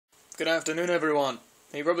good afternoon everyone.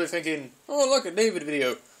 You're probably thinking, oh look, a David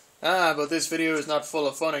video. But this video is not full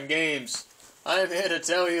of fun and games. I am here to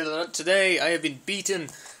tell you that today I have been beaten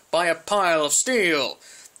by a pile of steel.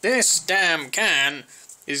 This damn can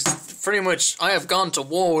is pretty much, I have gone to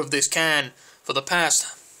war with this can for the past,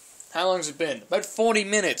 how long has it been? About 40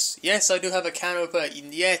 minutes. Yes, I do have a can opener,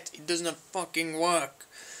 yet it doesn't fucking work.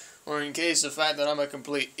 Or in case of the fact that I'm a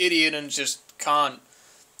complete idiot and just can't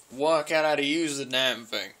work out how to use the damn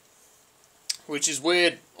thing. Which is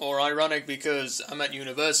weird or ironic because I'm at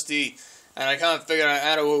university and I can't figure out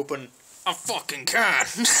how to open a fucking can.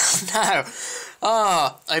 Now,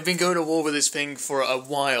 I've been going to war with this thing for a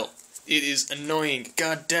while. It is annoying.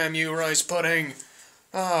 God damn you, rice pudding.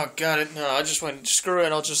 Oh, got it. No, I just went, screw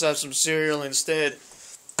it, I'll just have some cereal instead.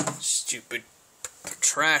 Stupid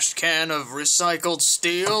trash can of recycled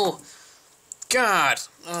steel. God.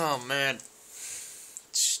 Oh, man.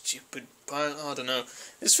 Stupid pile. I don't know.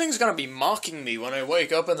 This thing's gonna be mocking me when I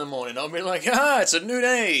wake up in the morning. I'll be like, it's a new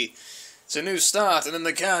day. It's a new start. And then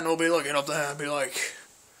the can will be looking up there and be like,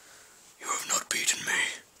 you have not beaten me.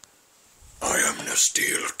 I am the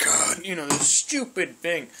steel can. You know, this stupid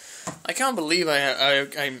thing. I can't believe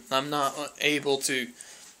I'm not able to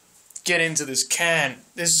get into this can.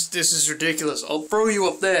 This is ridiculous. I'll throw you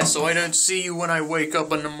up there so I don't see you when I wake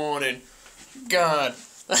up in the morning. God.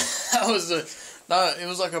 It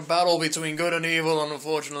was like a battle between good and evil, and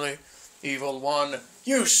unfortunately, evil won.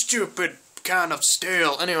 You stupid can of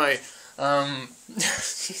steel. Anyway,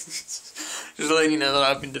 just letting you know that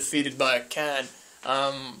I've been defeated by a can.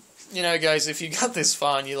 You know, guys, if you got this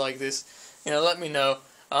far and you like this, you know, let me know.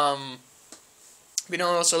 Also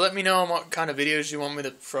let me know what kind of videos you want me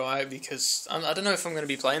to throw out, because I don't know if I'm going to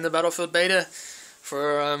be playing the Battlefield beta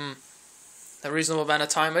for a reasonable amount of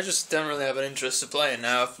time. I just don't really have an interest to play it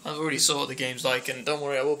now. I've already saw what the game's like, and don't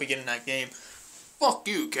worry, I will be getting that game. Fuck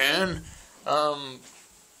you, Can.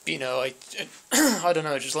 You know, I don't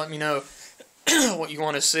know, just let me know what you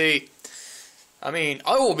want to see. I mean,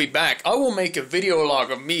 I will be back. I will make a video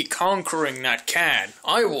log of me conquering that can.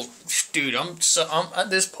 I will, dude, I'm at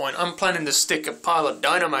this point, I'm planning to stick a pile of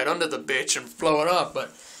dynamite under the bitch and blow it up,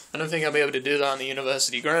 but I don't think I'll be able to do that on the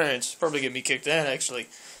university grounds. Probably get me kicked out, actually.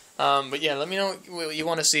 But yeah, let me know what you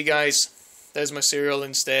want to see, guys. There's my cereal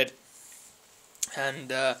instead. And,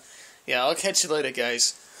 yeah, I'll catch you later,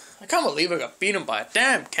 guys. I can't believe I got beaten by a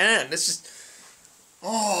damn can. This is...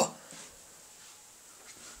 Oh.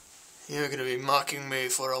 You're gonna be mocking me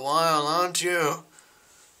for a while, aren't you?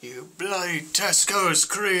 You bloody Tesco's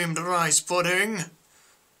creamed rice pudding.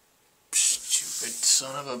 Stupid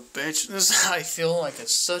son of a bitch. I feel like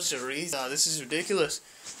such a retard. This is ridiculous.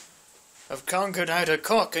 I've conquered how to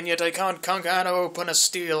cook, and yet I can't conquer how to open a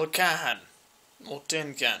steel can. Or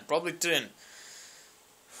tin can. Probably tin.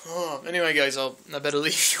 Oh, anyway, guys, I better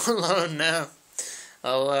leave you alone now.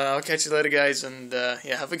 I'll catch you later, guys, and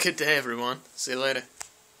yeah, have a good day, everyone. See you later.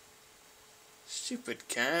 Stupid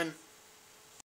can.